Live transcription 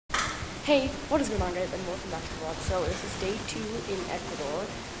Hey, what is going on, guys, and welcome back to the vlog. So this is day 2 in Ecuador,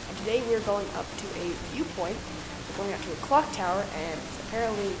 and today we're going up to a viewpoint. We're going up to a clock tower, and it's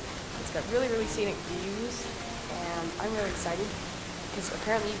got really scenic views, and I'm really excited because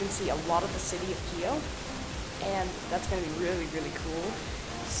apparently you can see a lot of the city of Quito, and that's going to be really cool.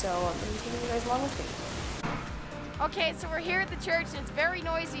 So I'm going to be taking you guys along with me. Okay, so we're here at the church, and it's very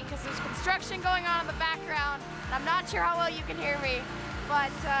noisy because there's construction going on in the background, and I'm not sure how well you can hear me,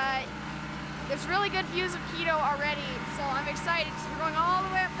 but there's really good views of Quito already, so I'm excited because we're going all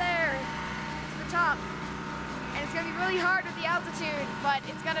the way up there to the top. And it's going to be really hard with the altitude, but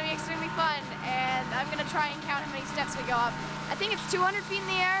it's going to be extremely fun, and I'm going to try and count how many steps we go up. I think it's 200 feet in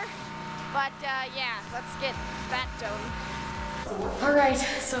the air, but yeah, let's get that done. Alright,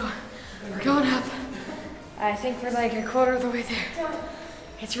 so we're going up. I think we're like a quarter of the way there.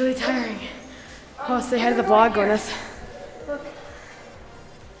 It's really tiring. Oh, say hi to the vlog, Glynis. Look.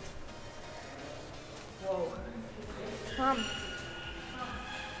 Whoa. Mom.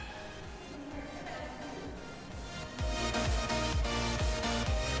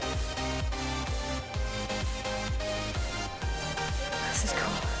 This is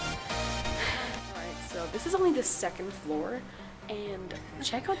cool. Alright, so this is only the second floor, and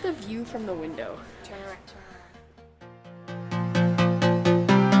check out the view from the window. Turn around.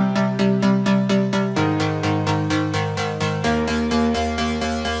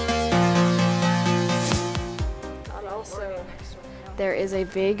 There is a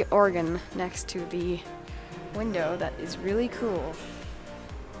big organ next to the window that is really cool.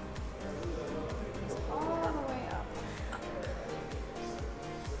 All the way up.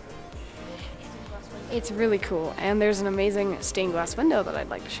 It's really cool, and there's an amazing stained glass window that I'd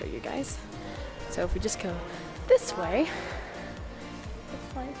like to show you guys. So if we just go this way,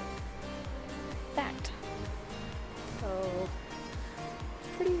 it's like that. So it's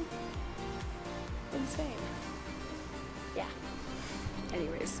pretty insane. Yeah.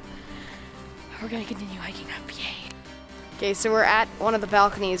 Anyways, we're gonna continue hiking up, yay. Okay, so we're at one of the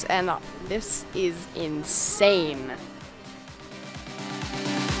balconies, and this is insane.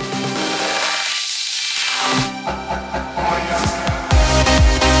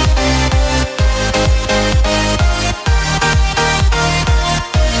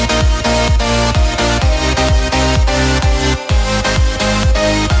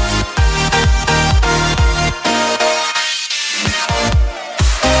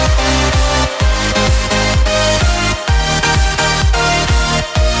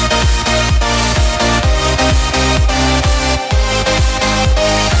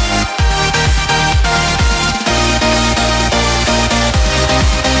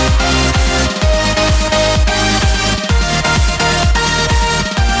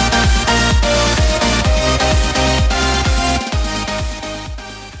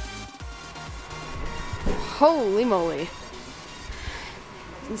 Holy moly.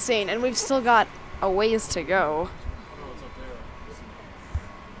 It's insane, and we've still got a ways to go.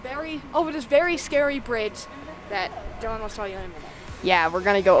 Over this very scary bridge that Dylan will tell you in a minute. Yeah, we're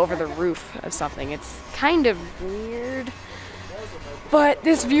gonna go over the roof of something. It's kind of weird, but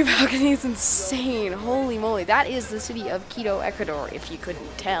this view balcony is insane. Holy moly. That is the city of Quito, Ecuador, if you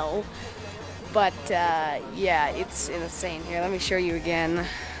couldn't tell. But yeah, it's insane. Here, let me show you again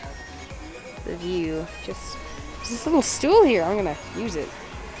the view. Just this little stool here. I'm gonna use it.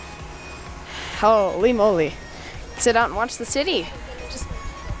 Holy moly. Sit out and watch the city. Just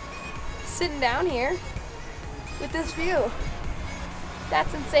sitting down here with this view.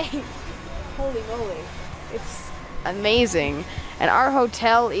 That's insane. Holy moly. It's amazing. And our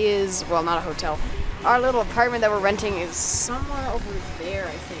hotel is, well, not a hotel. Our little apartment that we're renting is somewhere over there,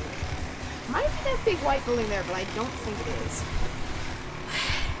 I think. Might be that big white building there, but I don't think it is.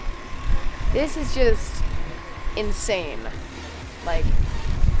 This is just insane. Like,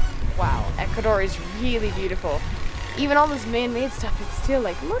 wow, Ecuador is really beautiful. Even all this man-made stuff, it's still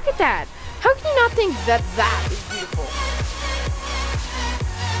like, look at that. How can you not think that that is beautiful?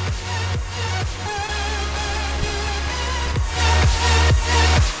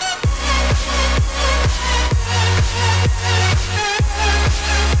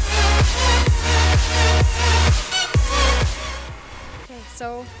 Okay,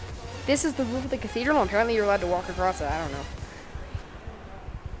 so this is the roof of the cathedral, and apparently you're allowed to walk across it. I don't know.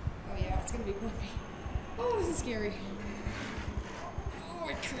 Oh yeah, it's gonna be bumpy. Oh, this is scary. Oh,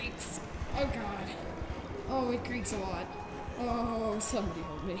 it creaks. Oh god. Oh, it creaks a lot. Oh, somebody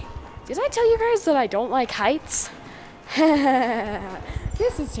hold me. Did I tell you guys that I don't like heights?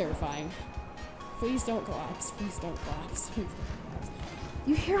 This is terrifying. Please don't collapse. Please don't collapse. Please don't collapse.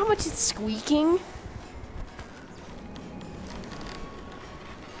 You hear how much it's squeaking?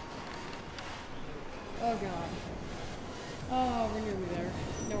 Oh god. Oh, we're nearly there.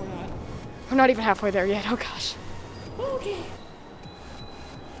 No, we're not. We're not even halfway there yet. Oh gosh. Okay.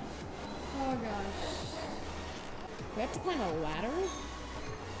 Oh gosh. We have to climb a ladder?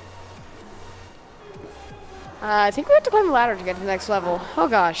 I think we have to climb a ladder to get to the next level. Oh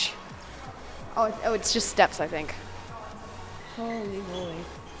gosh. Oh, it's just steps, I think. Holy moly.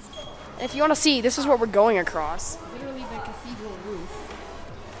 If you want to see, this is what we're going across. Literally the cathedral roof.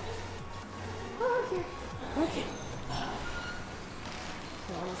 Oh, okay. Okay.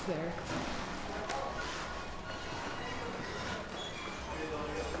 We're almost there.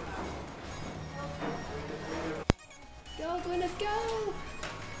 Go, Gwyneth, go!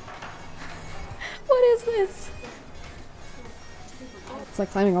 What is this? It's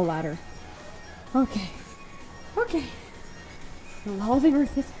like climbing a ladder. Okay. Okay. It'll all be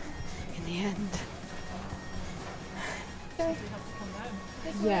worth it in the end. Okay.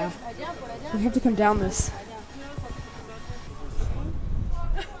 Yeah. We have to come down this.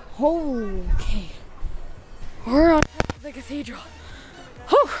 Okay. We're on top of the cathedral.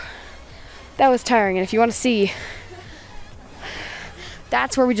 Whew. That was tiring, and if you want to see,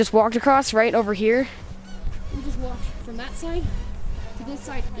 that's where we just walked across, right over here. We just walked from that side to this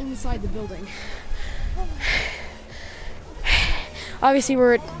side inside the building. Obviously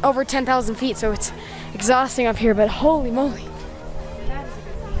we're at over 10,000 feet, so it's exhausting up here, but holy moly. That is a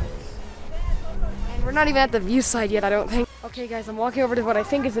good view. And we're not even at the view side yet, I don't think. Okay guys, I'm walking over to what I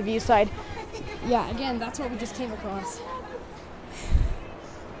think is the view side. Yeah, again, that's what we just came across.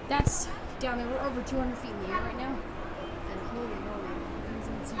 That's down there, we're over 200 feet in the air right now. And holy moly.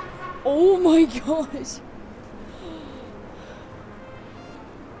 Oh my gosh.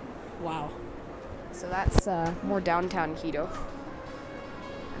 Wow. So that's more downtown Quito.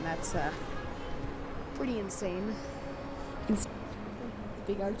 And that's pretty insane. The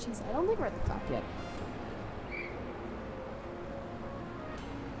big arches. I don't think we're at the top yet.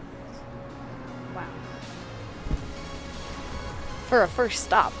 Wow. For a first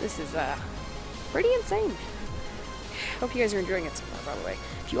stop, this is pretty insane. Hope you guys are enjoying it so far, by the way.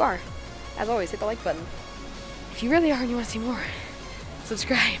 If you are, as always, hit the like button. If you really are and you want to see more,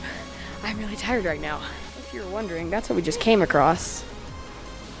 subscribe. I'm really tired right now. If you're wondering, that's what we just came across.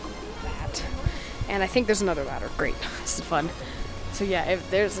 That. And I think there's another ladder. Great. This is fun. So yeah, if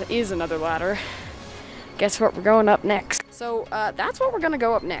there is another ladder, guess what? We're going up next. So that's what we're going to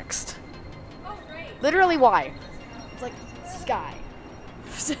go up next. Oh, great. Literally, why? It's like sky.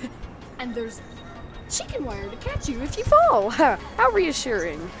 And there's chicken wire to catch you if you fall. How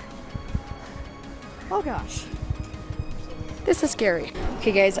reassuring. Oh gosh. This is scary.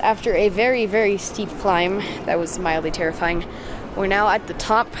 Okay guys, after a very, very steep climb that was mildly terrifying, we're now at the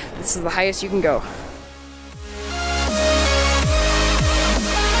top. This is the highest you can go.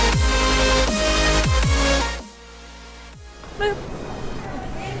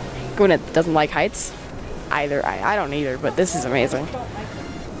 Gwyneth doesn't like heights. Either. I don't either, but this is amazing.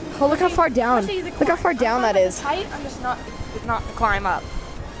 Oh, look how far down. Look how far down that is. Height, I'm just not to climb up.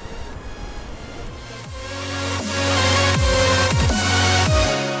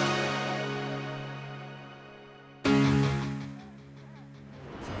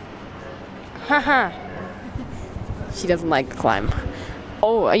 Haha. She doesn't like the climb.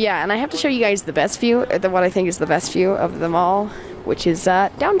 Oh, yeah, and I have to show you guys the best view, what I think is the best view of them all, which is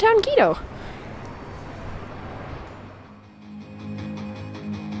downtown Quito.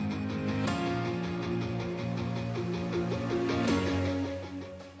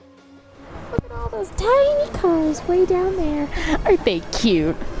 Look at all those tiny cars way down there. Aren't they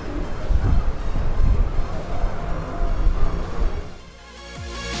cute?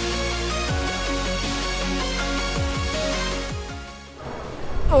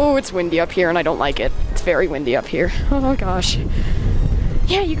 Oh, it's windy up here and I don't like it. It's very windy up here. Oh gosh.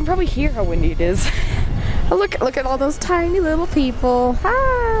 Yeah, you can probably hear how windy it is. Oh, look at all those tiny little people.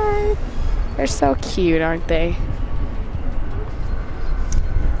 Hi! They're so cute, aren't they?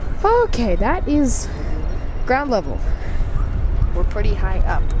 Okay, that is ground level. We're pretty high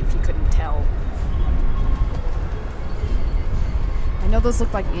up, if you couldn't tell. I know those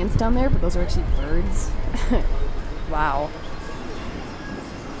look like ants down there, but those are actually birds. Wow.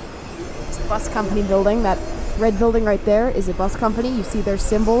 Bus company building. That red building right there is a bus company. You see their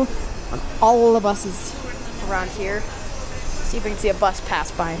symbol on all the buses around here. See if we can see a bus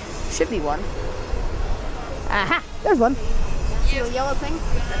pass by. Should be one. Aha! There's one. See the yellow thing?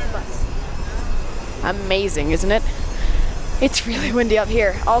 That's a bus. Amazing, isn't it? It's really windy up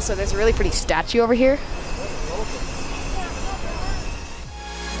here. Also, there's a really pretty statue over here.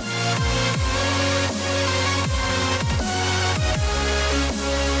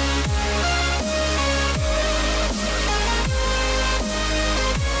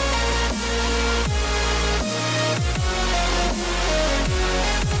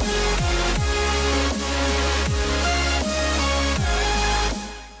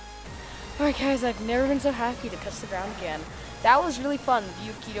 Alright guys, I've never been so happy to touch the ground again. That was really fun. The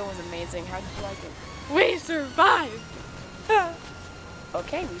view of Quito was amazing. How did you like it? We survived!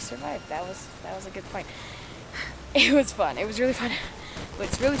 Okay, we survived. That was a good point. It was fun. It was really fun. But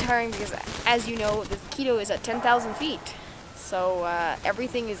it's really tiring because, as you know, the Quito is at 10,000 feet. So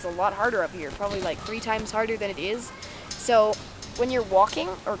everything is a lot harder up here. Probably like 3 times harder than it is. So when you're walking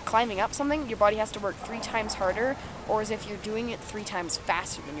or climbing up something, your body has to work 3 times harder, or as if you're doing it 3 times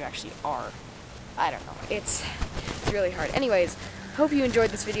faster than you actually are. I don't know. It's really hard. Anyways, hope you enjoyed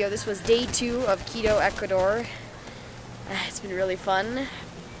this video. This was day 2 of Quito, Ecuador. It's been really fun,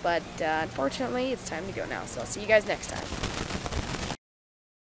 but unfortunately, it's time to go now. So I'll see you guys next time.